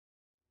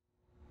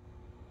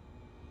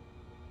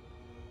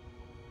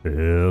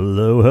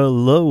Hello,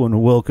 hello,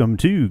 and welcome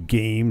to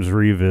Games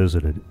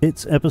Revisited.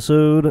 It's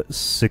episode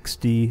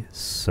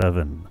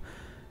 67,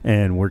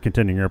 and we're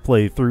continuing our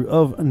playthrough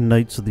of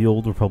Knights of the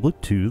Old Republic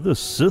 2, the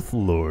Sith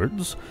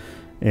Lords.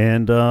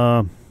 And,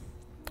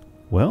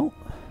 well,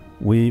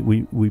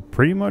 we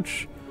pretty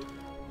much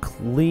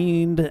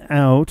cleaned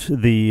out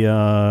the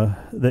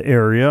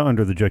area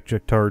under the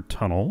Jekjektar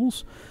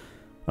tunnels.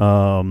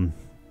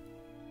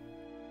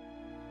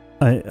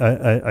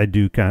 I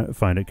do kind of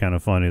find it kind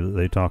of funny that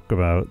they talk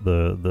about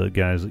the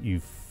guys that you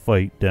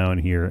fight down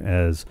here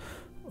as,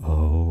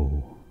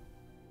 oh,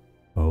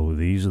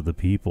 these are the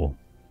people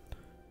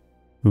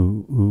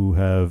who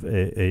have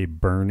a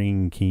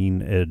burning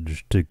keen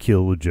edge to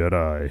kill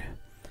Jedi,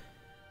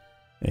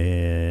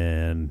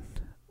 and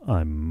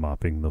I'm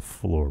mopping the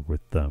floor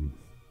with them.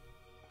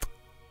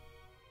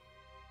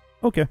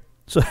 Okay,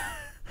 so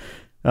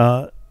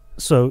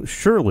so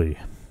surely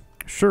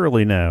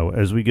now,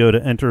 as we go to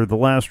enter the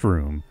last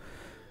room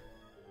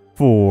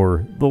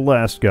for the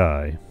last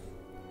guy.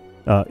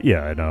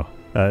 Yeah, I know.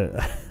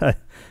 I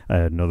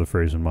had another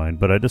phrase in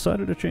mind, but I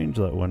decided to change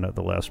that one at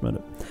the last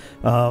minute.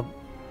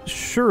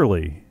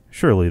 Surely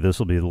this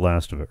will be the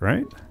last of it,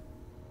 right?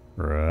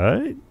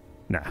 Right?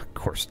 Nah, of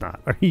course not.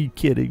 Are you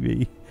kidding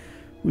me?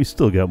 We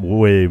still got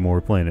way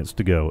more planets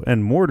to go,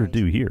 and more to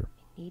do here.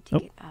 Need to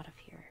get out of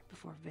here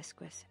before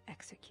Visquis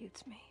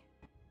executes me.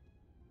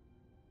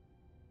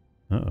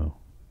 Uh-oh.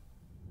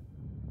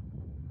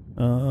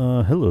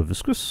 Hello,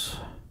 Visquis.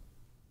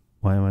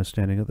 Why am I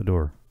standing at the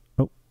door?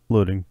 Oh,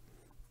 loading.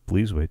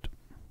 Please wait.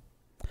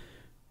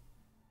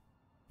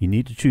 You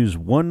need to choose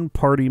one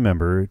party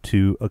member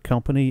to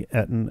accompany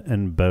Etten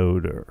and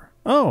Bowder.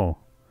 Oh.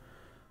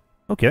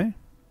 Okay.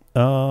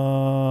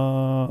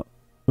 Ooh.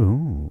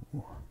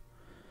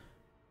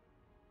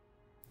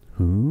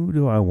 Who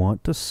do I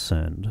want to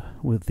send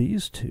with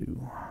these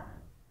two?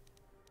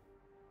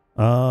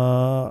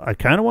 I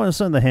kind of want to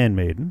send the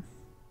Handmaiden,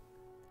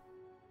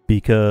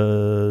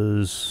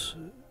 because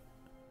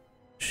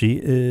she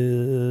is...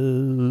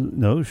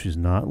 No, she's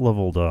not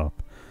leveled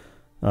up.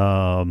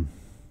 But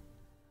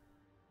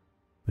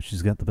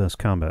she's got the best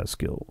combat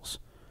skills.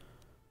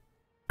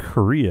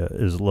 Korea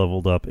is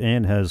leveled up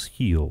and has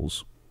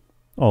heals.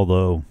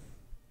 Although,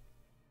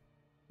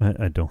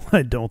 I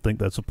don't think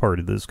that's a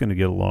party that's going to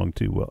get along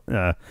too well.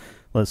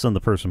 Let's send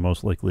the person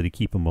most likely to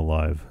keep him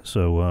alive.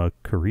 So,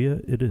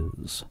 Korea it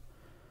is.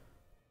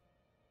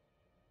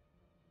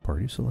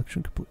 Party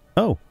selection complete.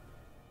 Oh,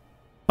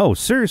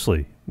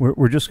 seriously?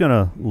 We're just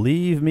gonna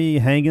leave me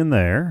hanging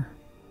there?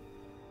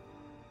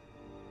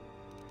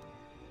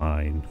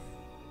 Fine.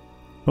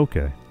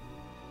 Okay,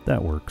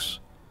 that works.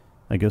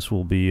 I guess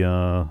we'll be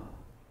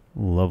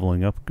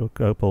leveling up a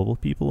couple of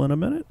people in a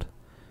minute.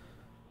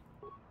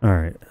 All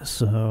right,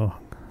 so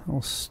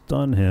I'll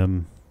stun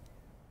him.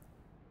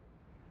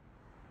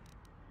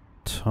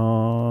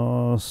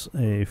 Toss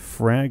a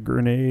frag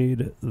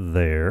grenade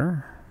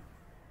there.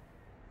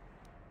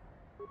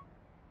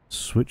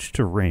 Switch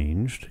to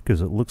ranged,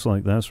 because it looks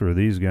like that's where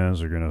these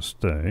guys are going to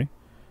stay.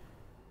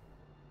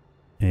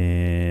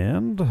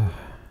 And...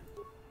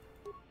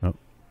 oh.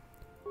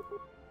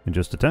 And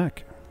just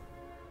attack.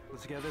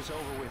 Let's get this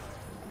over with.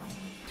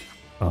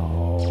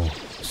 Oh,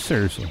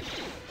 seriously.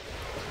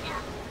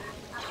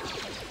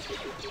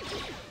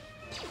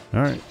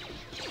 Alright.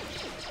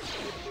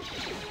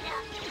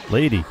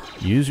 Lady,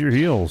 use your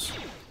heals.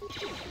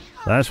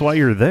 That's why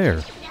you're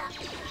there.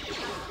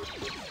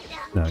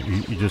 No,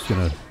 you're just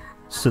going to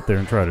sit there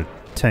and try to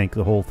tank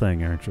the whole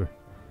thing, aren't you?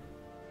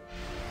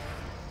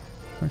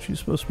 Aren't you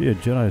supposed to be a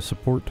Jedi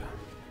support?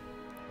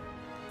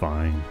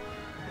 Fine.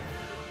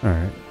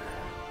 Alright.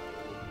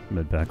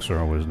 Medpacks are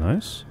always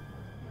nice.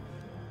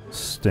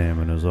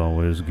 Stamina's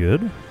always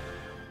good.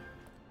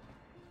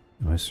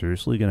 Am I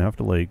seriously gonna have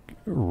to, like,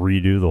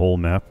 redo the whole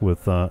map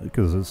with,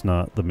 because it's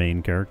not the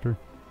main character?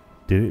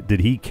 Did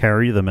he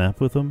carry the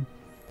map with him?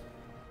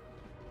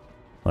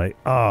 Like,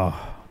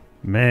 oh,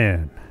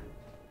 man.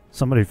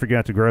 Somebody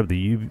forgot to grab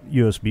the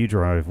USB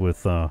drive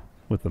with the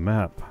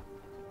map.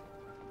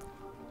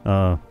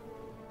 Okay,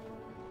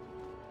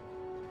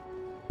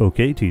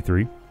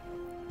 T3.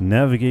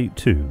 Navigate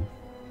to.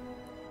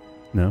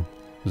 No?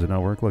 Does it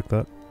not work like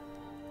that?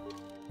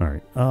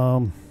 Alright,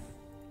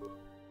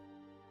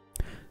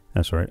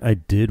 that's right. I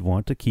did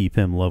want to keep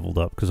him leveled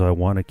up, because I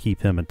want to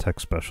keep him a tech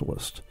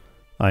specialist.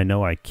 I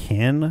know I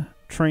can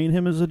train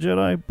him as a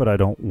Jedi, but I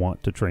don't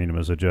want to train him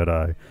as a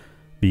Jedi,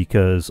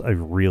 because I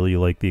really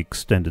like the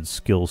extended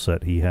skill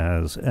set he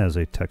has as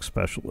a tech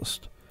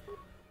specialist.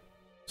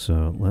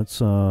 So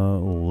let's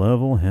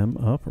level him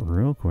up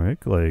real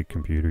quick, like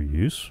computer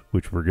use,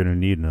 which we're going to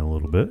need in a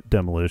little bit,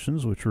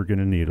 demolitions, which we're going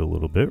to need a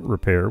little bit,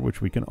 repair,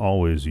 which we can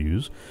always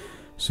use,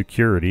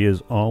 security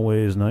is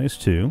always nice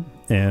too,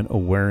 and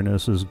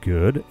awareness is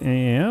good,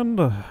 and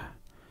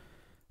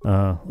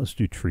let's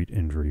do treat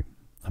injury.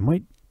 I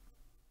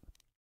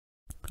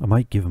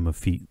might give him a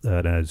feat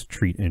that adds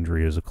treat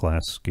injury as a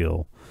class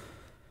skill,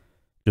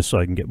 just so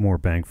I can get more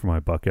bang for my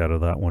buck out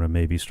of that one and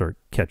maybe start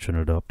catching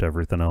it up to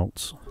everything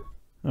else.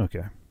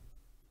 Okay.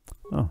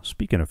 Oh,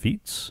 speaking of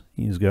feats,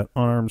 he's got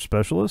unarmed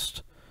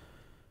specialist.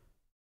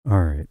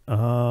 Alright,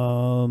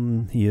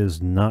 he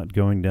is not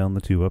going down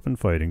the 2-weapon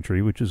fighting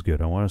tree, which is good.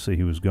 I want to say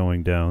he was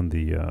going down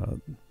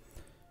the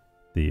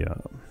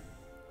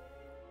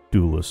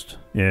duelist.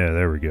 Yeah,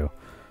 there we go.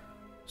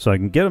 So I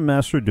can get a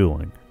master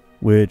dueling,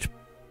 which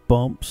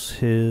bumps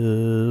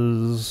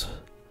his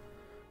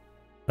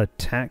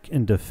attack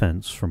and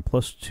defense from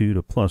 +2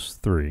 to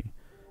 +3.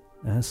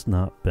 That's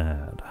not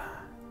bad.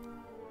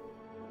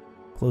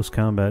 Close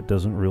combat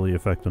doesn't really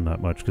affect him that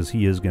much because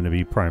he is going to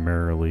be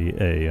primarily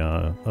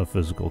a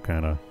physical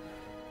kind of.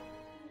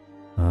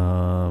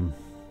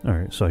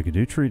 Alright, so I could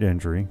do treat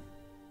injury.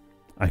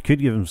 I could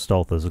give him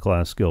stealth as a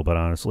class skill, but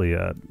honestly,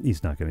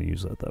 he's not going to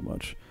use that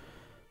much.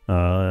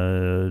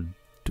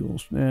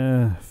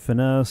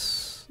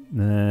 Finesse,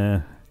 nah.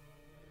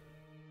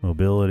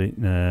 Mobility,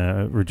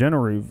 nah.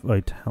 Regenerate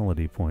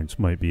vitality points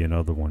might be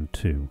another one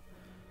too.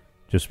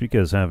 Just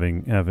because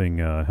having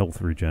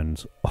health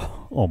regen's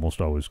almost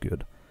always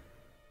good.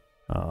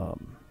 I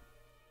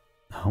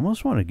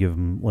almost want to give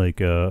him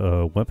like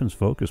a weapons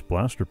focused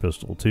blaster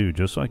pistol too,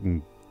 just so I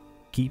can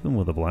keep him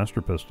with a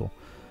blaster pistol.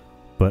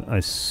 But I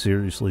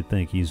seriously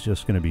think he's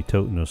just going to be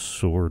toting a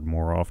sword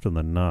more often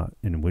than not,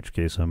 in which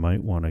case I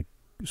might want to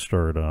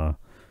start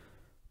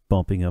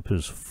bumping up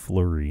his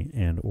flurry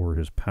and or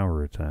his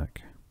power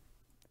attack.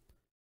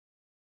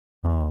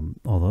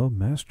 Although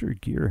Master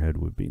Gearhead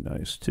would be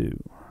nice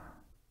too.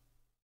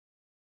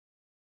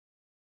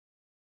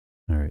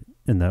 Alright,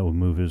 and that would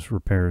move his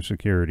repair,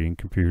 security, and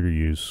computer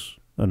use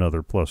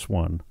another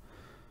 +1.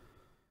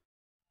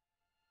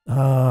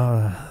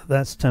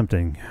 That's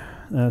tempting.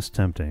 That's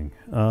tempting.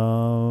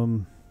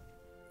 So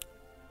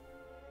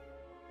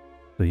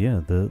yeah,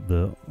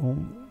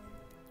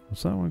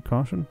 what's that one?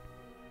 Caution?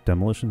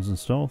 Demolitions and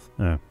stealth?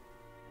 Yeah,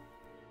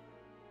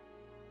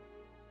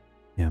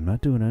 I'm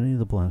not doing any of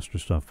the blaster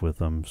stuff with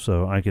them,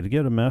 so I could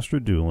get a master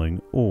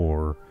dueling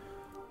or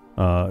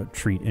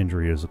treat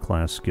injury as a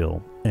class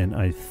skill. And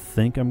I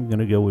think I'm going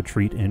to go with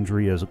treat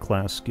injury as a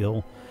class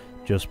skill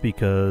just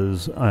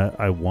because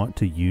I want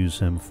to use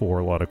him for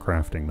a lot of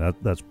crafting.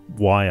 That's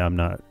why I'm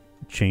not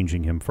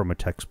changing him from a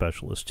tech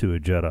specialist to a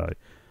Jedi,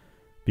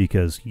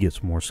 because he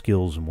gets more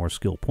skills and more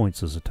skill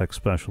points as a tech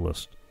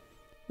specialist.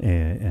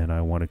 And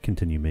I want to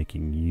continue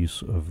making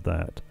use of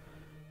that.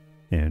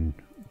 And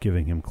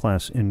giving him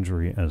class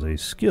injury as a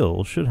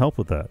skill should help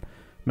with that.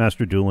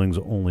 Master dueling's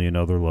only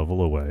another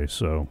level away,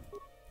 so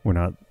we're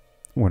not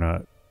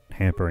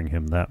hampering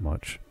him that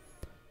much.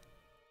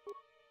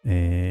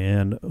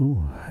 And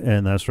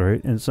that's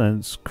right. And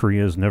since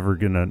Kriya's never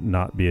gonna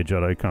not be a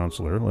Jedi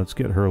consular, let's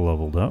get her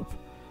leveled up.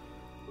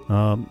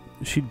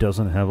 She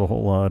doesn't have a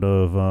whole lot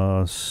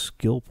of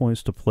skill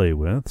points to play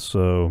with,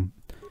 so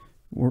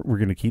we're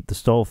going to keep the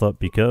stealth up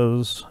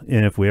because,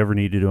 and if we ever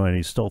need to do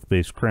any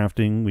stealth-based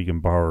crafting, we can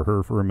borrow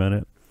her for a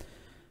minute.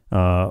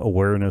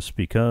 Awareness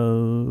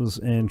because,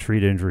 and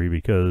treat injury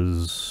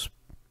because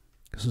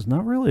there's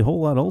not really a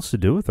whole lot else to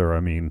do with her.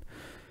 I mean,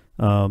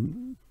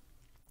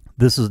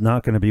 this is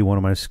not going to be one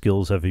of my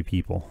skills-heavy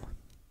people.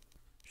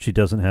 She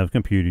doesn't have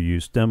computer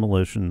use,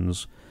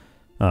 demolitions.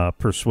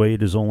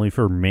 Persuade is only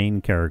for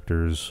main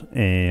characters,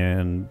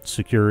 and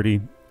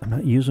security, I'm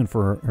not using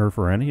her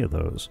for any of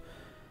those.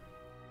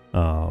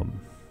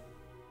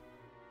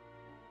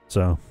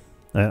 So,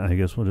 I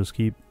guess we'll just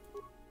keep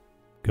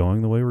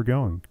going the way we're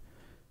going.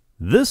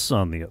 This,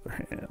 on the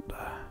other hand,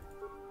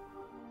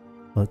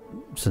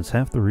 since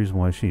half the reason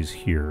why she's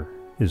here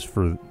is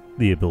for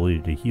the ability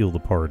to heal the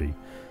party,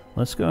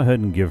 let's go ahead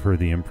and give her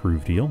the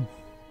improved heal.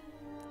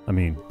 I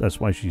mean, that's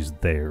why she's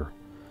there.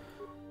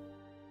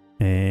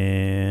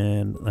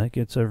 And that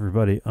gets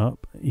everybody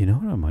up. You know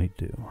what I might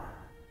do?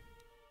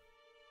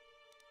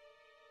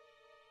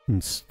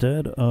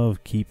 Instead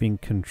of keeping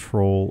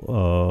control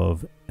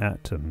of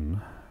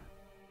Atten,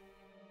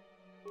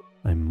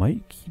 I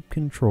might keep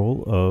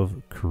control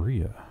of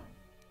Kriya.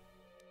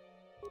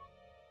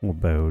 What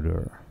about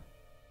her?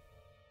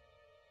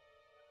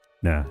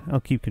 Nah,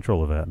 I'll keep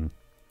control of Atten.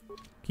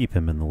 Keep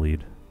him in the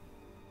lead.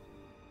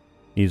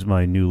 He's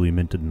my newly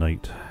minted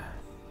knight.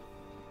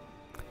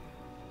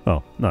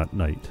 Oh, not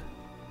knight.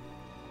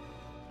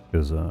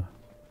 Because,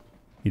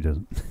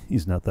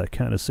 he's not that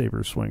kind of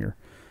saber swinger.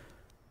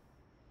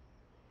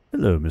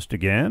 Hello, Mr.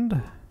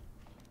 Gand.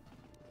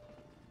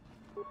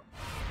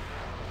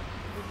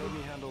 Let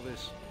me handle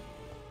this.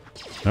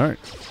 Alright.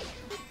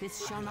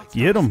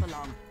 Get him!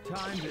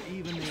 Time to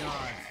even the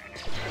odds.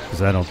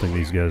 Because I don't think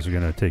these guys are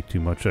going to take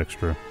too much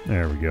extra.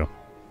 There we go.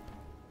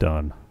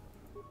 Done.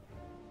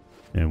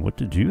 And what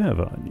did you have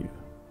on you?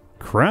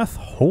 Krath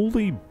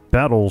Holy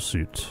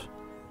Battlesuit.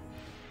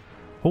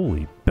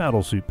 Holy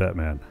Battlesuit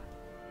Batman.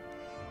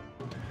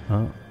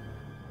 I'm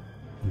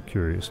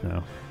curious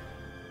now.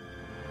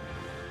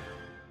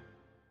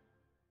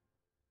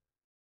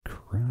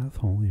 Krath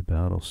Holy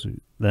Battlesuit.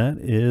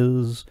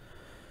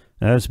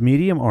 That's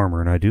medium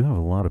armor, and I do have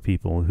a lot of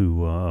people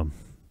who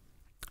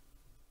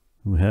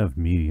have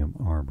medium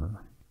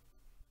armor.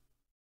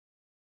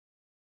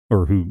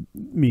 Or who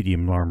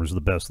medium armor is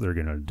the best they're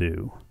gonna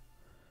do.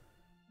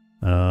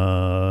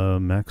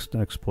 Max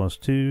dex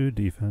 +2,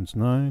 defense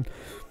 9.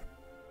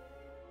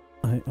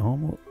 I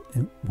almost...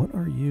 What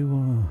are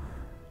you,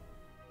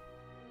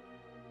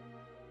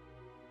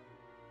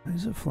 Why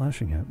is it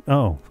flashing at?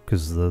 Oh,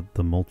 because the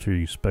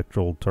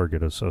multi-spectral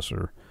target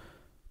assessor.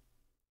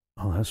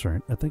 Oh, that's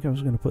right. I think I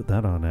was going to put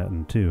that on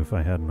Atten too if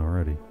I hadn't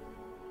already.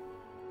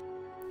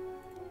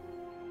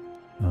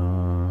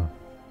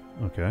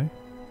 Okay.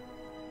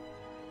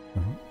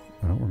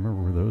 I don't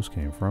remember where those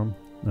came from.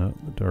 The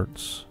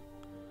darts.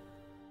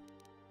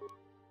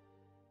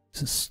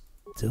 Is it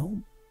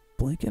still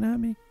blinking at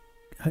me?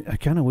 I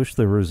kind of wish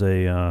there was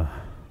a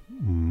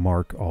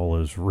mark all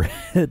as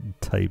red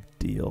type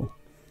deal.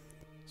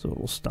 So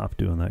it'll stop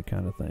doing that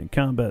kind of thing.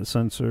 Combat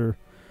sensor.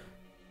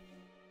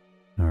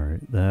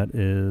 Alright, that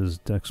is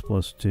dex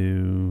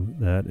 +2.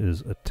 That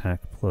is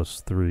attack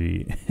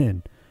 +3.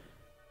 And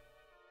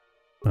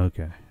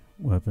okay.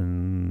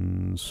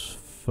 Weapons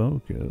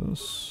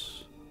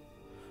focus.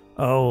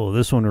 Oh,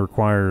 this one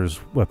requires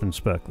weapon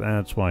spec.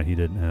 That's why he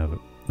didn't have it.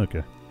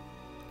 Okay.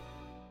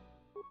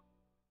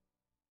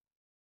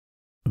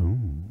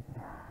 Ooh.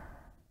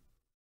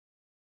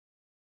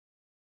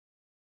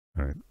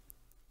 Alright.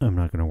 I'm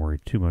not going to worry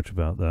too much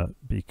about that,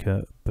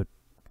 but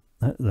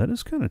that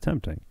is kind of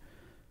tempting.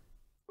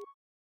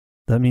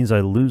 That means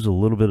I lose a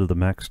little bit of the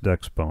max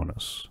dex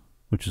bonus,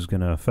 which is going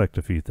to affect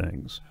a few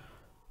things.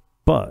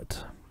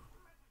 But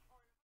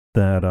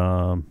that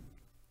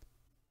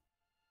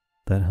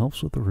that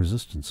helps with the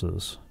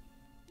resistances.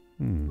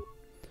 Alright,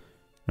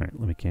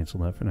 let me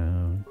cancel that for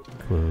now.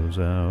 Close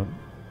out.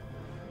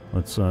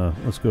 Let's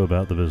go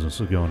about the business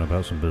of going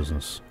about some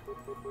business.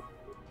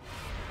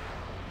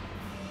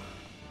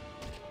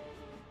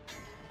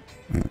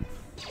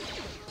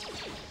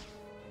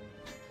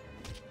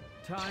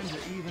 Time to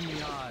even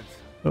the odds.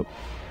 Oh.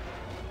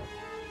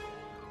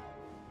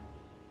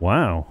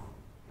 Wow.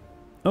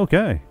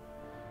 Okay.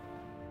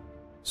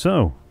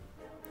 So,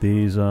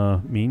 these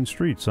mean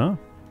streets, huh?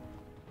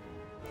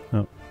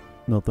 Oh,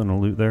 nothing to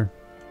loot there.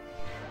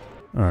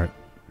 Alright.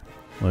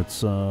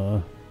 Let's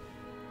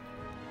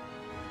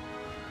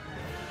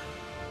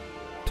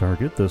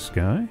target this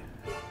guy.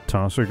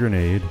 Toss a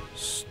grenade.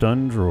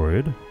 Stun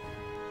droid.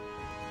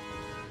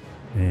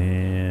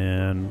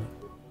 And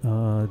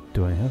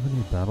do I have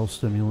any battle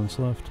stimulants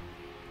left?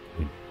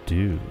 I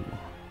do.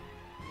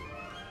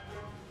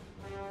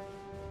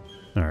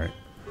 Alright.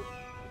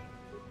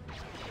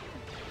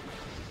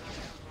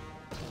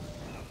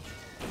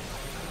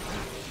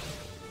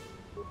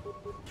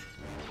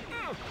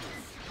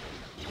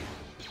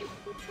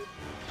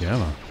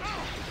 Come on.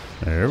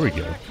 There we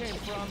go.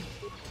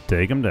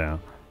 Take him down.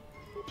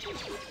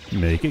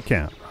 Make it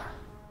count.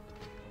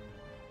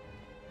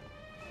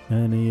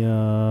 Any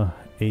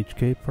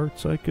HK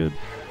parts I could...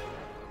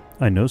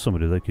 I know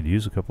somebody that could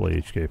use a couple of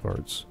HK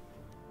parts.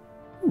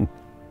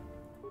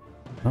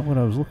 Not what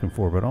I was looking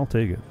for, but I'll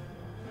take it.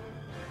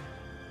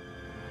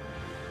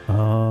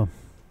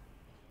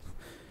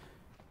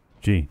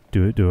 Gee,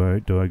 do I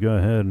go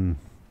ahead and...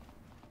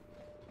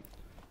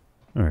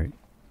 Alright.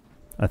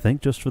 I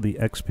think just for the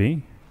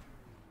XP,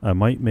 I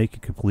might make a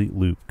complete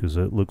loop, because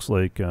it looks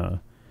like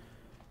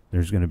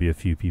there's going to be a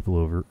few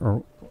people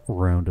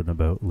around and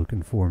about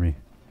looking for me.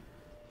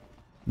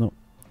 Nope,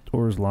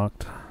 door's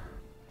locked.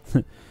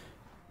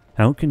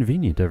 How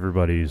convenient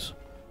everybody's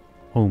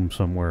home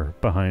somewhere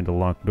behind a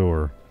locked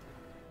door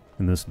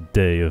in this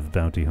day of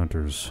bounty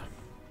hunters.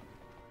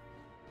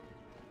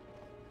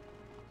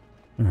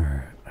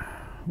 Alright,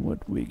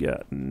 what we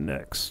got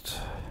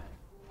next?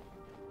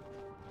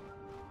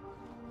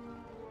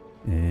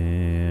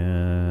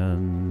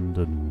 And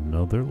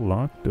another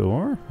locked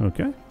door.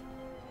 Okay.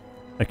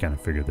 I kind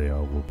of figured they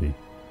all will be.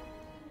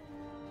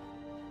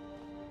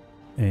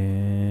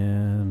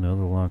 And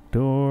another locked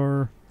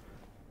door.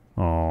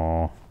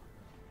 Aww.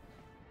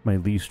 My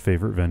least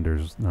favorite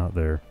vendor's not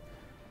there.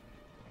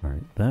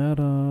 Alright, that,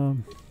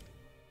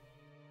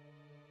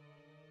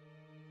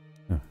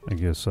 I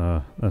guess,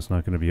 that's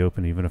not going to be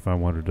open even if I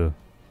wanted to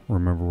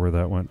remember where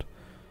that went.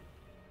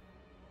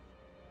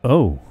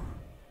 Oh!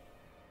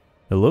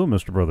 Hello,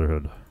 Mr.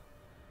 Brotherhood.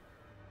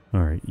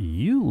 Alright,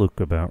 you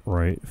look about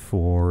right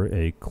for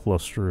a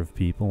cluster of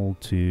people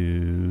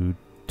to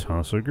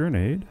toss a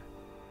grenade,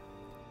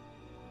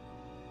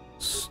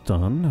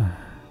 stun,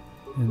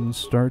 and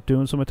start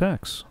doing some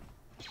attacks.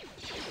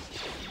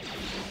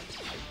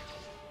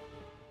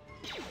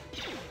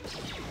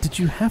 Did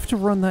you have to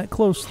run that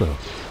close, though?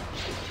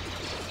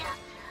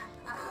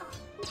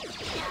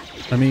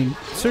 I mean,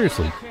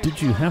 seriously, did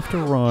you have to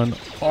run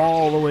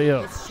all the way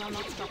up?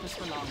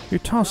 You're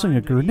tossing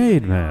a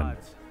grenade, man.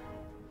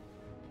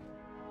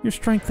 Your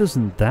strength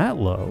isn't that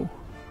low.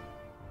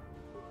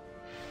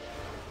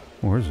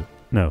 Or is it?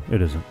 No,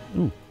 it isn't.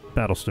 Ooh,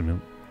 battle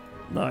stimulant.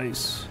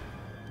 Nice.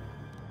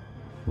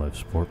 Life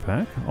support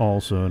pack,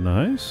 also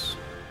nice.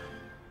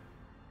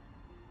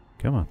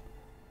 Come on.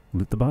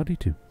 Loot the body,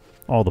 too.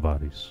 All the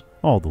bodies.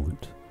 All the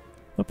loot.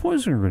 A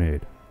poison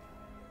grenade.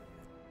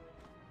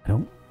 I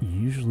don't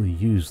usually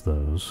use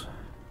those.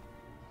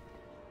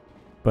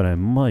 But I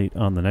might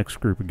on the next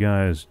group of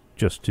guys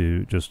just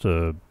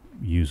to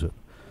use it.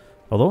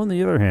 Although on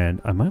the other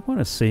hand, I might want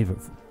to save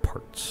it for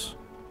parts.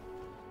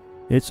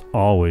 It's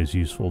always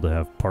useful to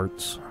have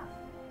parts.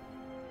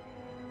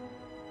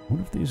 I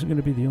wonder if these are going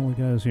to be the only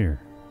guys here.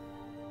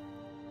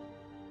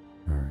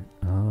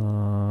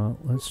 Alright,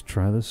 let's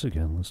try this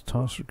again. Let's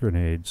toss a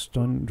grenade,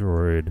 stun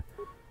droid,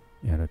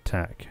 and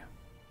attack.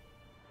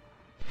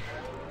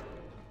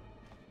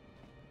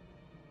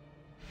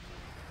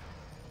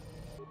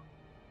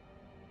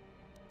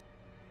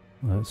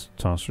 Let's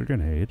toss a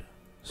grenade,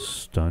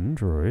 stun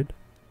droid,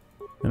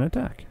 and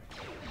attack.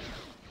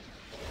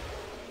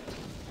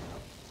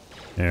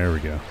 There we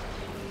go.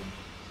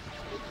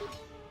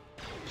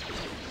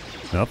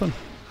 Nothing?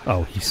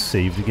 Oh, he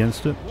saved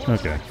against it?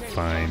 Okay,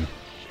 fine.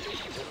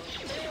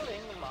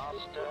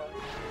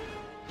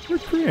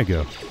 Where'd Kriya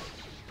go?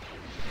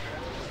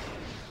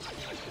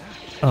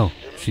 Oh,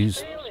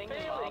 she's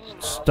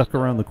stuck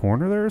around the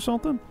corner there or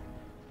something?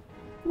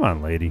 Come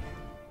on, lady.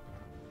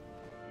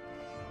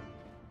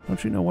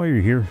 Don't you know why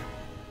you're here?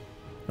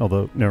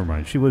 Although, never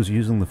mind. She was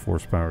using the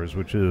force powers,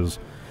 which is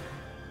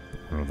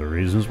one of the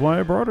reasons why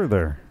I brought her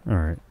there.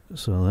 Alright,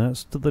 so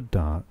that's to the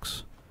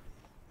docks.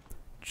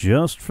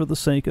 Just for the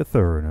sake of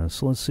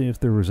thoroughness, let's see if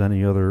there was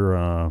any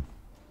other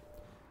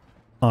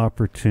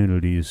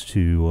opportunities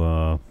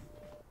to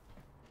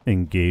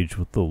engage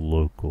with the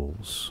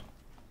locals.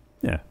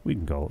 Yeah, we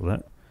can call it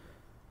that.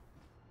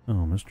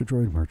 Oh, Mr.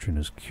 Droid Merchant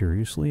is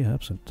curiously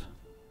absent.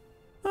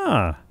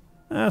 Ah,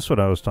 that's what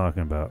I was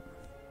talking about.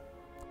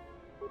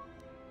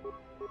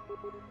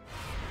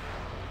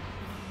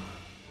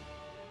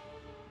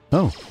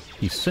 Oh,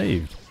 he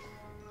saved.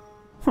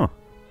 Huh.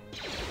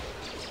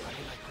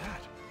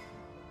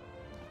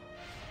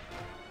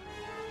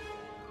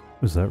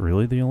 Was that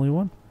really the only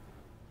one?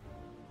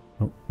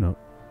 Oh, no.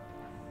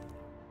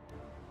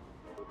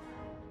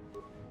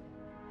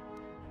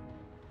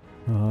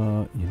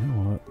 You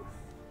know what?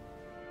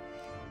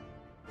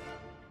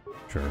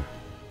 Sure.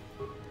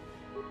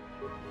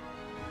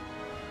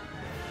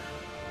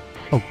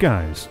 Oh,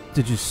 guys,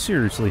 did you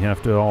seriously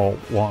have to all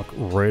walk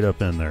right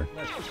up in there?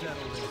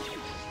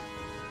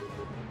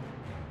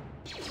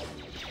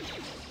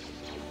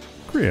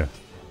 Kriya,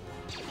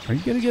 are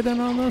you gonna get in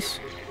on this?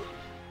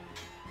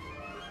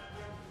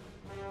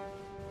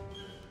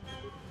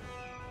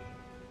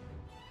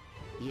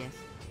 Yes.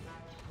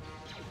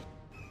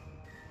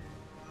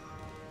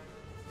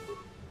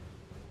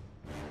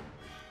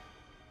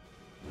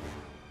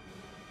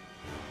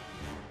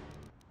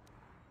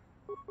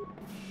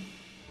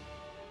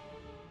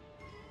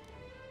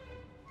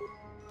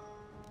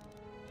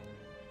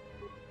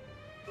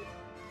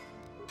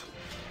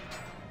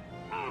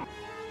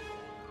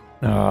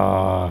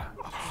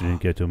 She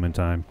didn't get to him in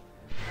time.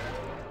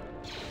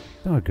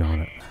 Doggone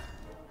it.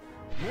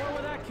 More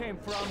where that came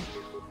from.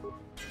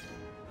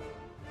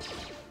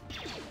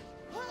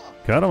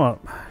 Cut him up.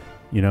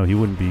 You know, he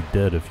wouldn't be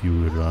dead if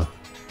you would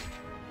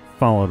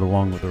followed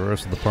along with the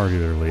rest of the party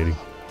there, lady.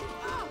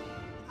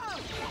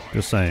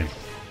 Just saying.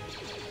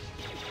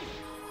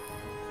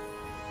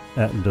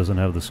 Atten doesn't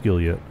have the skill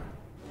yet.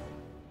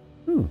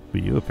 Ooh,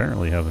 but you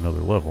apparently have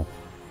another level.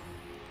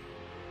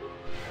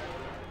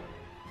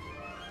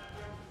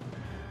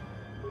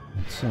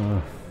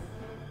 Let's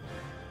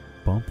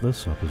bump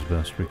this up as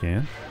best we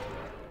can.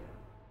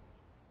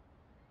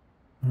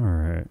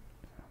 Alright.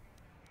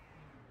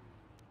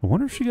 I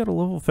wonder if she got a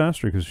level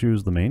faster because she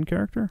was the main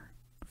character?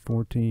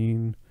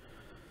 14,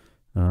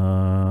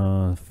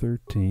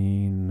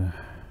 13,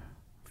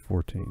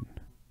 14.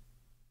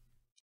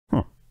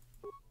 Huh.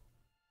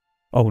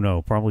 Oh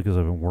no, probably because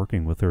I've been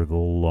working with her the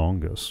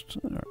longest.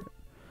 Alright.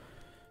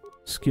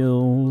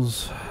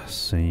 Skills,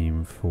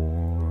 same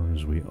for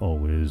as we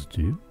always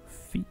do.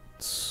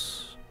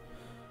 Feats.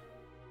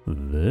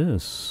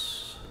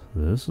 This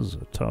is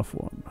a tough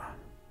one.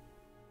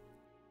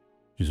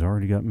 She's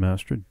already got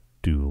mastered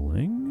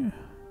dueling.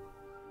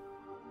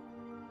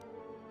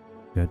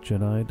 Got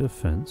Jedi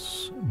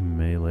defense,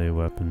 melee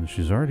weapons.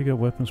 She's already got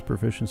weapons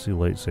proficiency,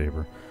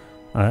 lightsaber.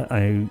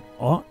 I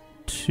ought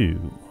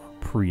to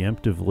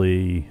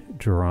preemptively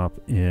drop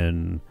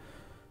in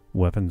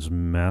weapons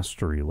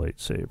mastery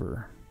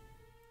lightsaber.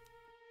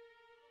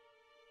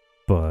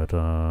 But,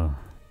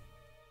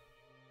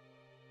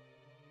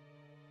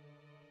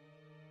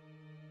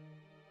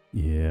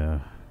 yeah.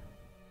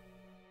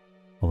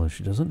 Although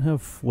she doesn't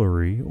have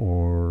flurry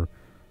or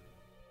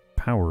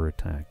power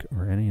attack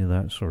or any of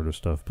that sort of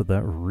stuff, but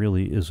that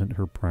really isn't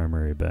her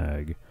primary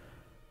bag.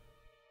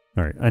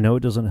 Alright, I know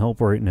it doesn't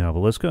help right now, but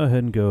let's go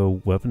ahead and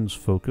go weapons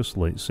focused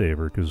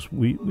lightsaber, because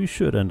we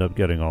should end up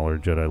getting all our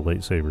Jedi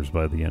lightsabers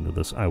by the end of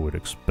this, I would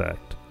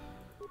expect.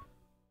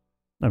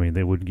 I mean,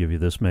 they wouldn't give you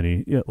this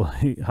many. Yeah,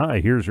 like, hi,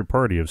 here's your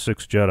party of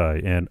 6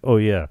 Jedi, and oh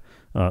yeah,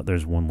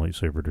 there's one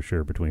lightsaber to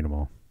share between them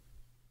all.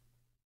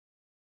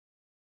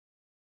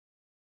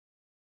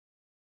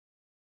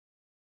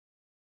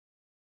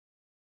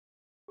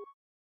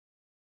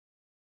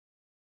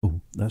 Oh,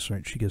 that's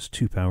right, she gets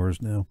 2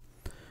 powers now.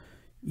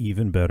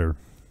 Even better.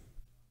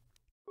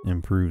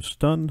 Improve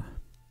stun.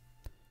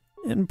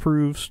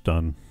 Improve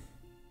stun.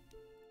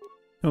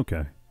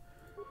 Okay.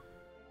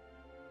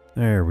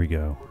 There we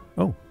go.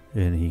 Oh,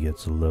 and he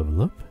gets a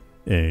level up.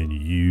 And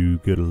you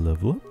get a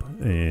level up.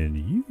 And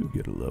you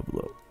get a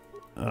level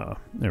up.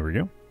 There we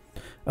go.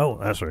 Oh,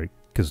 that's right.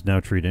 Because now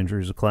treat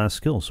injury is a class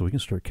skill, so we can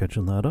start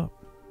catching that up.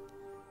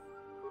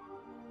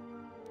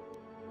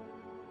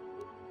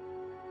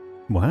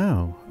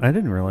 Wow. I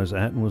didn't realize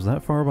Atten was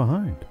that far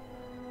behind.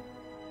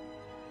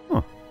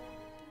 Huh.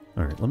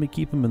 Alright, let me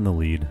keep him in the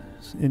lead.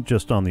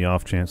 Just on the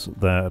off chance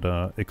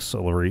that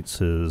accelerates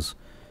his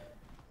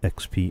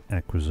XP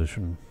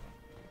acquisition.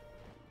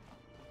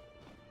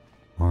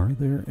 Are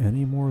there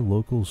any more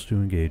locals to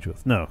engage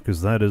with? No,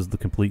 because that is the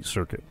complete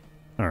circuit.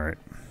 Alright.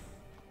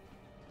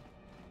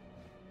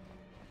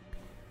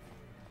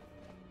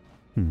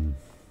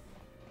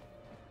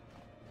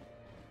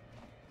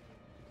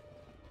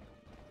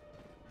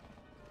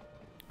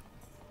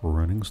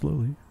 Running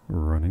slowly.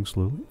 Running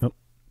slowly. Oh.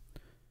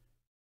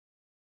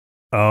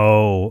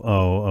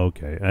 Oh,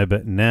 okay. I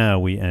bet now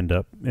we end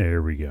up...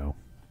 There we go.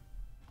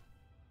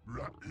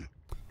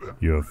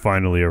 You have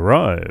finally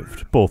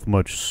arrived. Both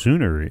much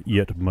sooner,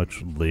 yet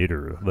much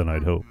later than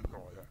I'd hoped.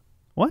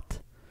 What?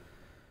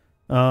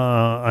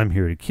 I'm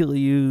here to kill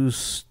you.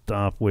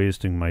 Stop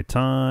wasting my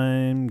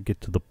time.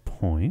 Get to the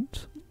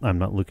point. I'm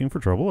not looking for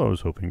trouble. I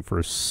was hoping for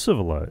a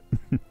civilized...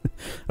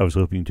 I was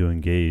hoping to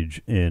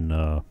engage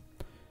in,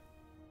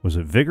 was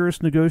it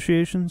vigorous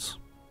negotiations?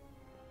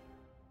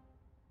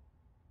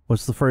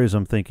 What's the phrase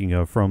I'm thinking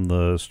of from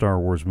the Star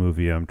Wars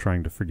movie I'm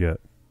trying to forget,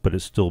 but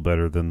it's still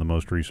better than the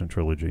most recent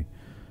trilogy?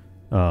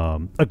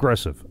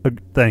 Aggressive.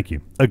 Thank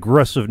you.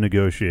 Aggressive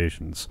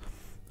negotiations.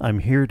 I'm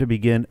here to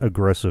begin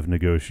aggressive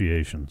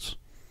negotiations.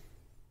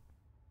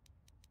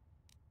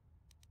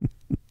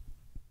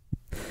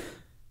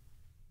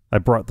 I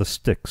brought the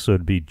stick so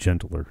it'd be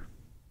gentler.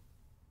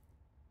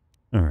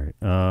 Alright,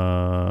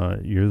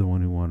 you're the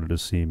one who wanted to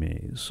see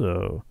me,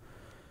 so...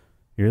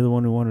 You're the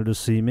one who wanted to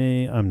see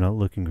me. I'm not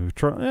looking for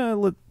trouble.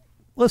 Yeah,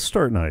 let's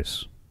start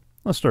nice.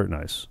 Let's start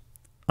nice.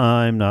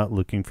 I'm not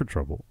looking for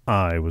trouble.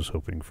 I was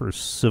hoping for a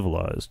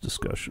civilized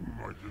discussion.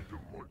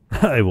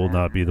 I will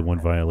not be the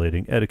one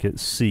violating etiquette.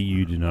 See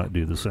you do not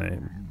do the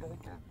same.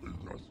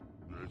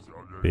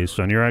 Based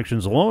on your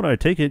actions alone, I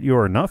take it you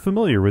are not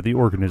familiar with the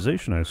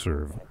organization I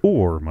serve,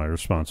 or my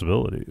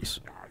responsibilities.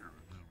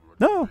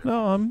 No,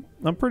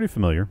 I'm pretty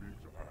familiar.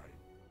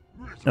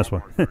 That's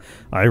why.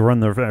 I run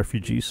the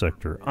refugee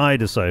sector. I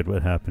decide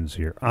what happens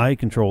here. I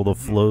control the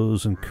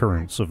flows and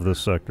currents of this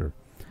sector.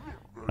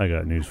 I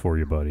got news for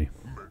you, buddy.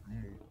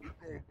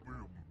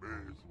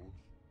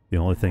 The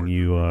only thing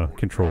you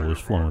control is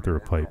flowing through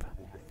a pipe.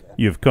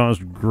 You have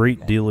caused a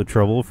great deal of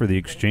trouble for the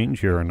exchange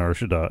here on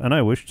Shaddaa, and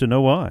I wish to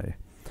know why.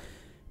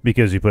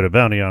 Because you put a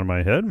bounty on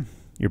my head.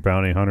 Your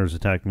bounty hunters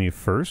attacked me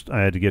first.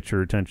 I had to get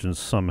your attention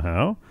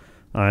somehow.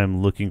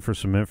 I'm looking for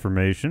some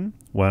information.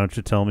 Why don't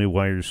you tell me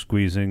why you're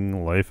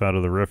squeezing life out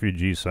of the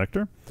refugee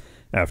sector?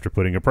 After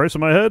putting a price on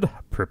my head,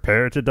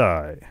 prepare to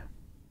die.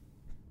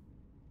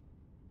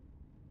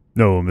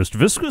 No, Mr.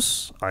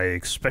 Viscous, I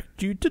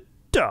expect you to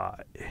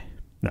die.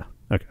 No,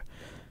 okay.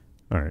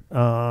 Alright,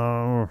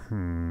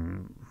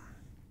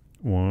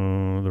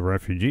 the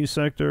refugee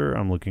sector,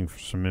 I'm looking for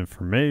some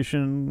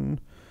information.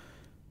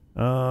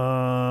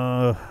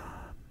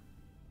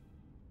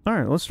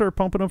 Alright, let's start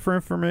pumping up for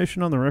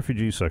information on the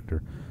refugee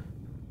sector.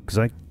 Because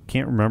I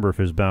can't remember if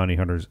his bounty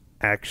hunters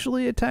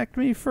actually attacked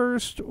me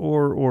first,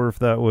 or if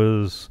that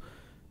was,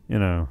 you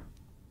know...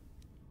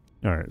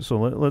 Alright, so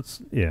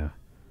let's... yeah.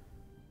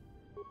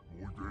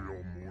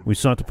 We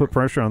sought to put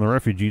pressure on the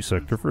refugee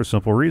sector for a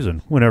simple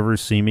reason. Whenever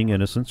seeming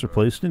innocents are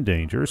placed in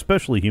danger,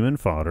 especially human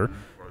fodder,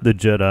 the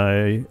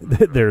Jedi...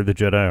 there the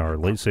Jedi are,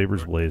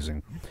 lightsabers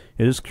blazing.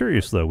 It is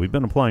curious, though. We've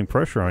been applying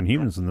pressure on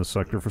humans in this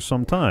sector for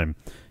some time.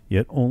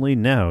 Yet only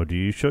now do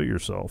you show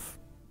yourself.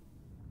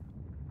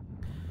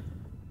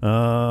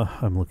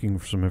 I'm looking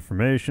for some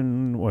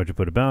information. Why'd you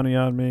put a bounty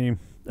on me?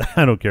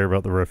 I don't care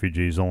about the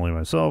refugees, only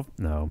myself.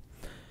 No.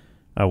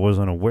 I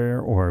wasn't aware,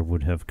 or I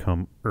would have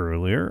come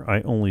earlier.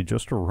 I only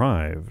just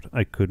arrived.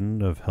 I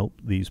couldn't have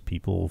helped these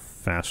people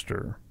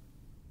faster.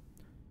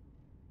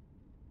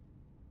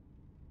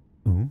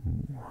 Ooh.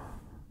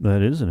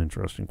 That is an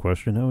interesting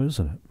question now,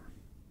 isn't it?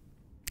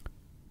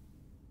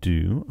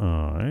 Do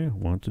I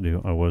want to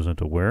do... I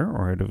wasn't aware,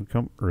 or I'd have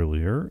come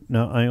earlier.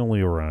 No, I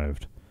only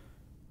arrived.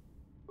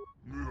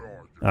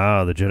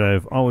 Ah, the Jedi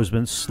have always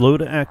been slow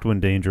to act when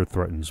danger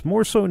threatens,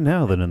 more so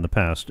now than in the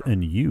past,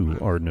 and you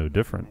are no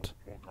different.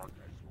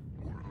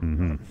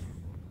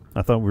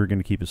 I thought we were going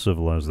to keep it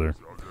civilized there.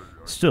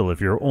 Still,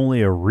 if you're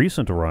only a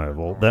recent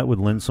arrival, that would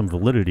lend some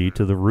validity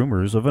to the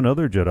rumors of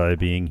another Jedi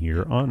being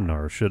here on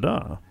Nar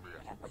Shaddaa.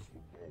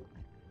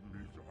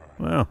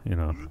 Well, you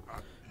know...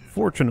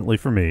 Fortunately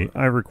for me,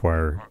 I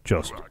require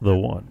just the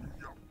one.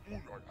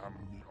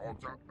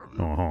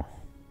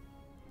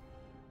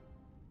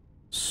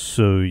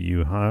 So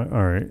you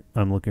alright,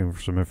 I'm looking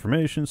for some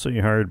information, so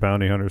you hired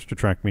bounty hunters to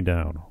track me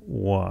down.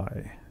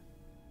 Why?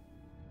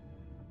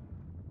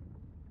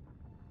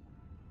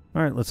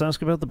 Alright, let's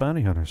ask about the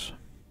bounty hunters.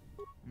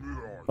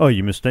 Oh,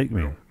 you mistake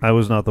me. I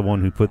was not the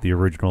one who put the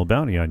original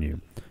bounty on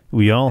you.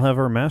 We all have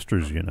our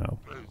masters, you know.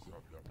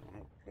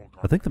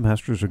 I think the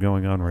masters are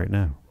going on right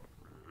now.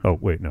 Oh,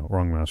 wait, no,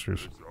 wrong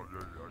masters.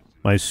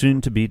 My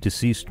soon-to-be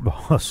deceased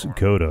boss,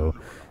 Godo,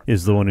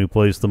 is the one who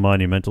placed the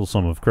monumental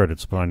sum of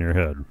credits upon your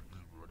head.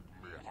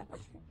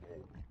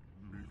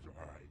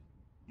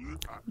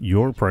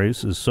 Your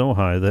price is so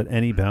high that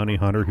any bounty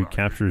hunter who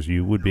captures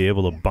you would be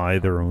able to buy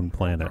their own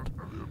planet.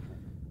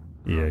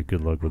 Yeah, good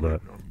luck with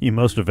that. You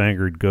must have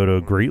angered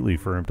Godo greatly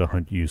for him to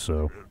hunt you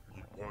so.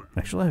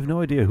 Actually, I have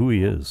no idea who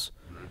he is.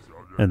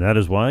 And that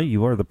is why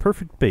you are the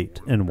perfect bait,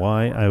 and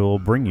why I will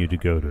bring you to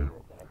Godo.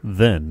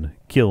 Then,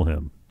 kill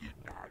him.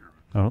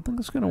 I don't think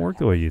it's going to work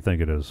the way you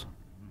think it is.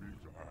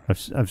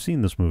 I've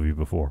seen this movie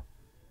before.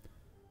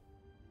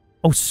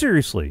 Oh,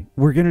 seriously?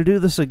 We're going to do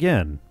this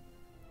again?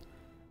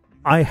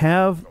 I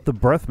have the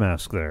breath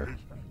mask there.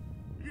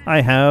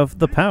 I have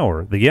the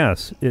power. The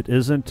yes, it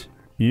isn't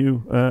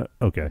you.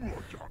 Okay.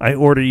 I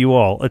order you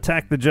all.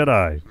 Attack the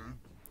Jedi.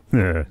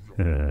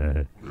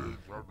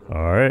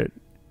 Alright.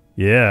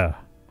 Yeah.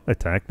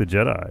 Attack the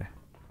Jedi.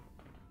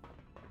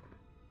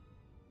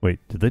 Wait,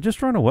 did they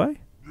just run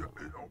away?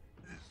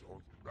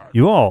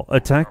 You all,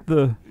 attack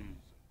the...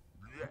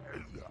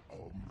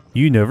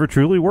 You never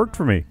truly worked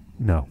for me.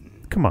 No.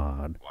 Come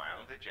on.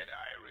 While the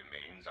Jedi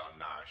remains on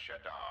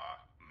Shaddaa,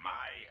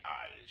 my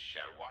eyes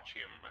shall watch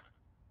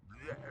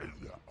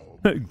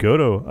him.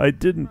 Godo, I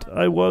didn't.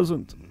 I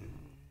wasn't.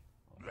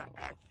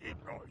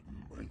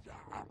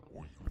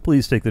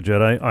 Please take the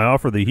Jedi. I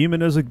offer the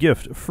human as a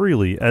gift,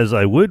 freely, as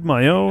I would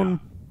my own...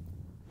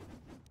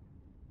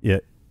 Yeah.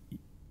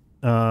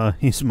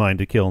 He's mine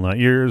to kill, not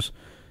yours.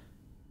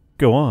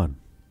 Go on.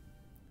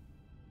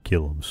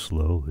 Kill him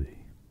slowly.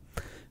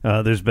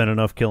 There's been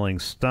enough killing.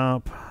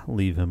 Stop.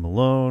 Leave him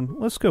alone.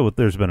 Let's go with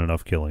there's been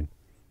enough killing.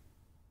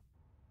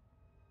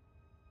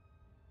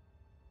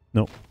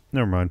 Nope.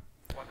 Never mind.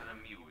 What an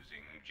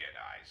amusing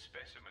Jedi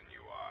specimen you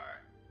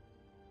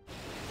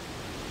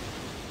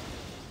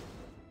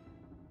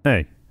are.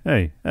 Hey.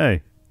 Hey.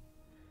 Hey.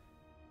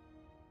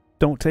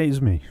 Don't tase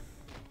me.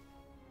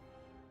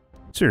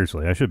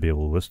 Seriously, I should be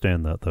able to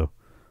withstand that, though.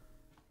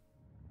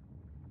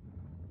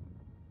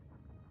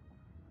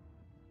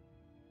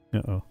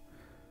 Uh-oh.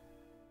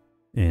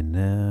 And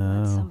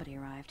now... Glad somebody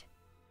arrived.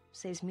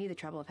 Saves me the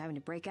trouble of having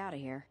to break out of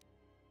here.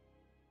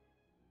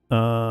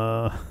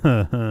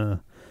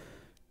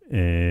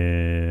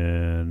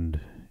 And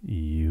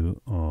you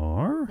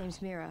are?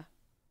 Name's Mira.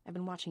 I've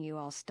been watching you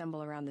all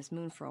stumble around this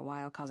moon for a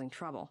while, causing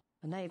trouble.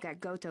 But now you've got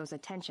Goto's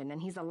attention,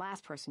 and he's the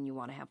last person you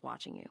want to have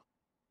watching you.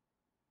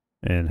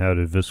 And how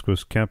did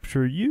Visquis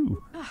capture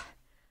you? I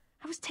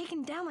was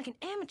taken down like an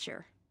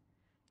amateur.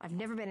 I've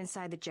never been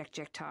inside the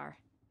Jek-Jek-Tar,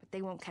 but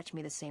they won't catch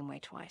me the same way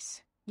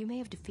twice. You may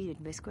have defeated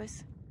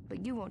Visquis,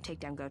 but you won't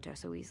take down Goto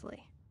so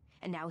easily.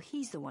 And now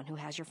he's the one who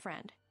has your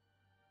friend.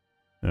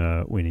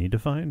 We need to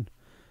find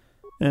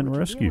and we can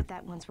rescue. deal with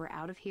that once we're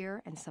out of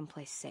here and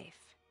someplace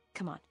safe.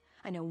 Come on,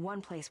 I know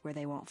one place where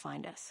they won't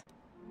find us.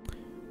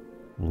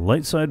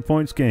 Light side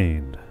points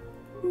gained.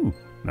 Ooh,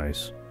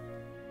 nice.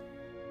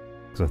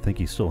 Because I think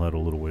he still had a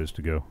little ways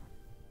to go.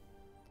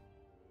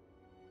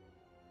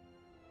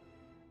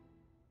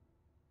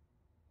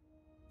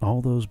 All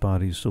those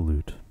bodies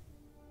salute.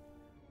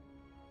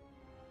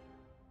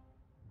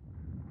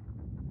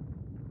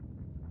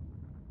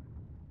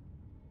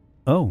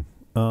 Oh,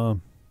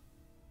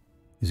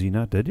 is he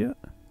not dead yet?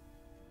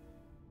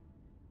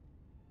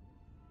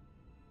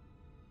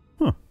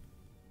 Huh.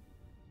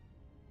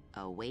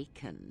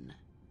 Awaken,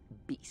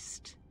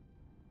 beast.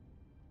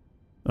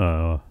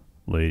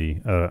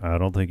 Lady, I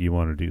don't think you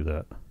want to do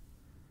that.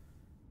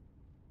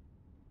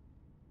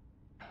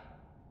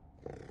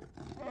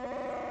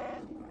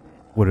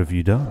 What have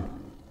you done?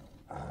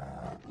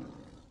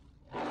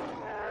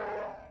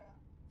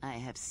 I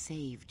have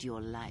saved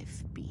your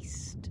life,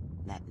 beast.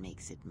 That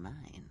makes it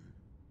mine.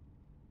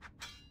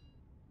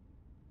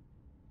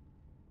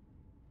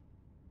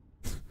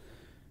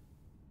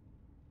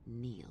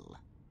 Kneel.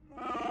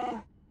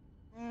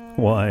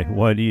 Why?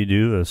 Why do you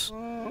do this?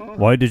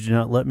 Why did you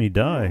not let me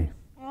die?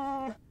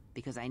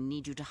 Because I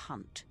need you to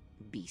hunt,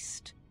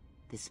 beast.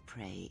 This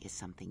prey is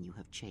something you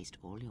have chased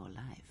all your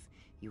life.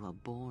 You are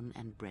born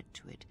and bred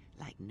to it,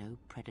 like no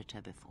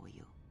predator before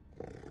you.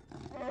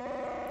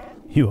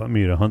 You want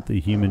me to hunt the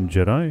human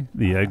Jedi,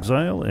 the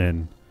exile,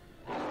 and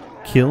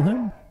kill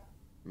him?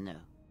 No,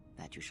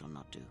 that you shall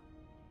not do.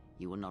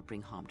 You will not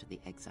bring harm to the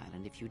exile,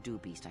 and if you do,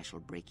 beast, I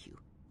shall break you.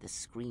 The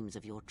screams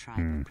of your tribe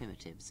of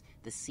primitives,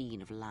 the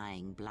scene of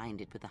lying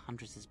blinded with the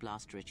Huntress's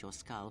blaster at your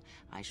skull,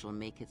 I shall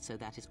make it so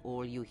that is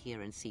all you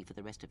hear and see for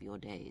the rest of your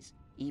days.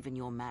 Even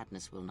your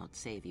madness will not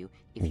save you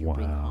if you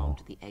bring harm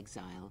to the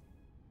exile.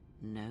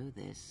 Know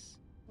this.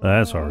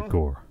 That's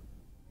hardcore.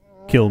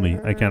 Kill me.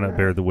 I cannot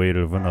bear the weight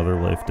of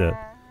another life debt.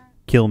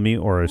 Kill me,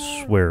 or I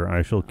swear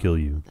I shall kill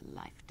you. The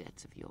life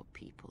debts of your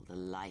people, the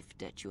life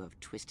debt you have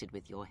twisted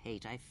with your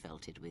hate, I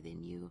felt it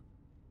within you.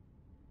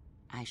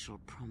 I shall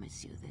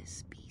promise you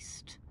this,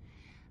 beast.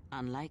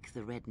 Unlike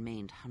the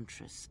red-maned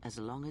Huntress, as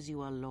long as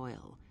you are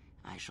loyal,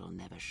 I shall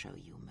never show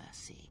you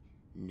mercy,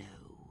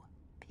 no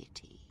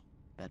pity.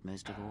 But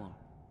most of all,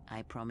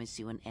 I promise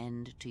you an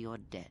end to your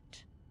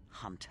debt.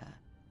 Hunt her,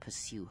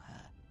 pursue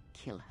her,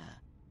 kill her,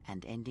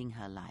 and ending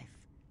her life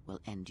will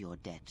end your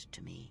debt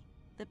to me.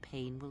 The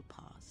pain will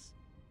pass.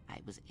 I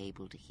was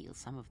able to heal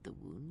some of the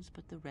wounds,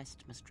 but the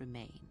rest must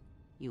remain.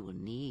 You will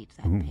need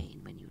that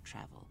pain when you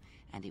travel,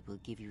 and it will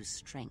give you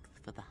strength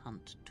for the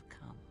hunt to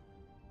come.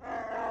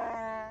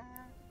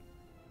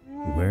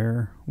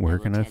 Where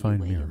can I find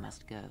Mira? Mira? You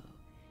must go.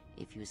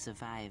 If you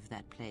survive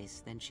that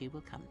place, then she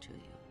will come to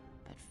you.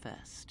 But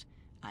first,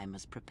 I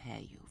must prepare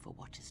you for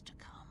what is to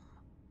come.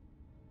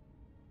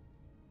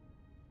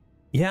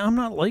 Yeah, I'm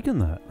not liking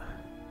that.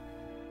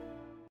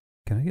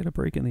 Can I get a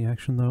break in the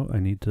action though? I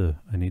need to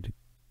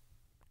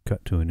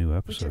cut to a new We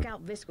episode. took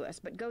out Visquis,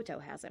 but Goto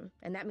has him,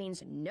 and that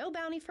means no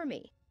bounty for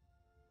me.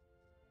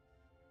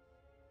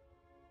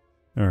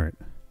 All right.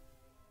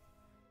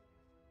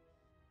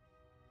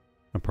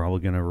 I'm probably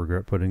going to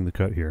regret putting the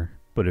cut here.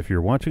 But if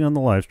you're watching on the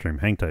live stream,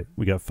 hang tight.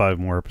 We got 5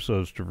 more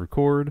episodes to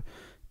record.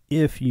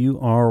 If you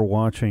are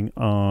watching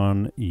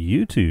on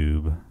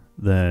YouTube,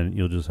 then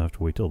you'll just have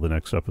to wait till the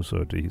next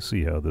episode to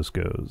see how this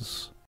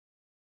goes.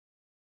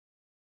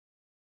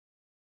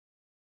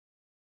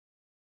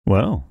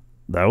 Well,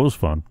 that was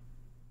fun.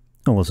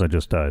 Unless I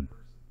just died.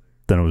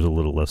 Then it was a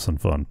little less than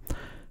fun.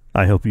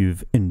 I hope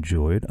you've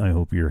enjoyed. I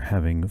hope you're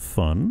having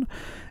fun.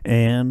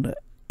 And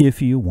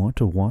if you want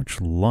to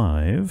watch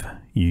live,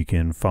 you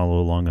can follow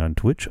along on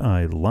Twitch.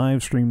 I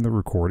live stream the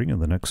recording of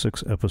the next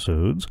 6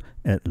 episodes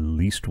at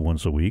least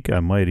once a week.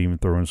 I might even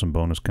throw in some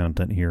bonus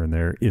content here and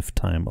there if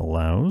time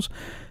allows.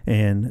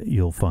 And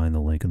you'll find the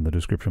link in the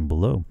description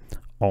below.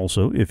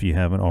 Also, if you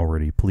haven't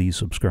already, please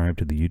subscribe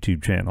to the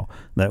YouTube channel.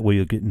 That way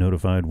you'll get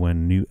notified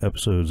when new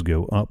episodes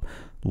go up,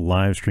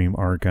 live stream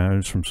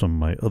archives from some of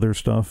my other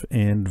stuff,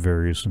 and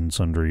various and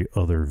sundry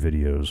other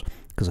videos,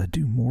 because I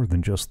do more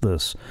than just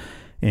this.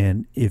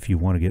 And if you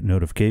want to get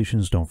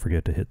notifications, don't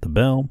forget to hit the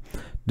bell.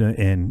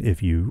 And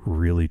if you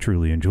really,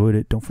 truly enjoyed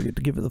it, don't forget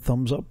to give it a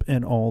thumbs up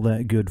and all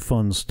that good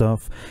fun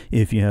stuff.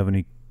 If you have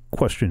any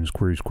questions,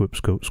 queries,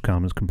 quips, quotes,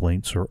 comments,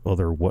 complaints, or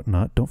other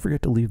whatnot, don't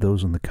forget to leave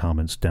those in the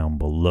comments down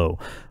below.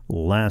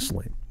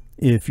 Lastly,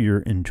 if you're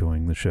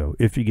enjoying the show,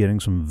 if you're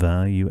getting some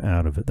value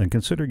out of it, then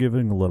consider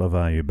giving a little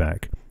value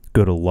back.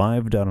 Go to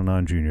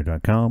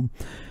live.anonjr.com.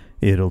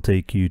 It'll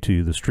take you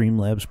to the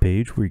Streamlabs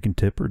page where you can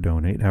tip or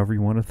donate, however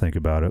you want to think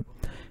about it.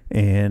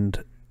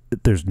 And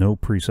there's no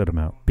preset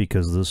amount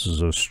because this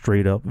is a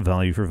straight up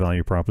value for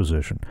value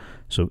proposition.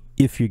 So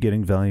if you're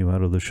getting value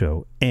out of the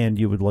show and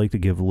you would like to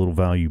give a little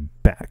value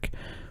back,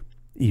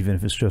 even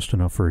if it's just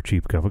enough for a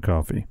cheap cup of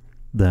coffee,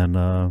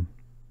 then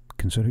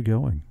consider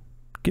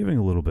giving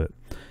a little bit,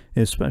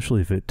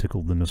 especially if it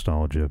tickled the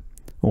nostalgia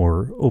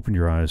or opened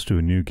your eyes to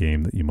a new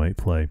game that you might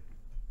play.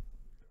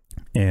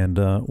 And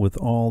with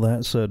all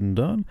that said and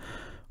done,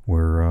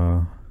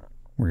 we're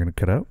going to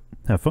cut out,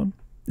 have fun,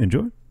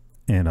 enjoy,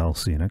 and I'll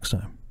see you next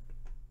time.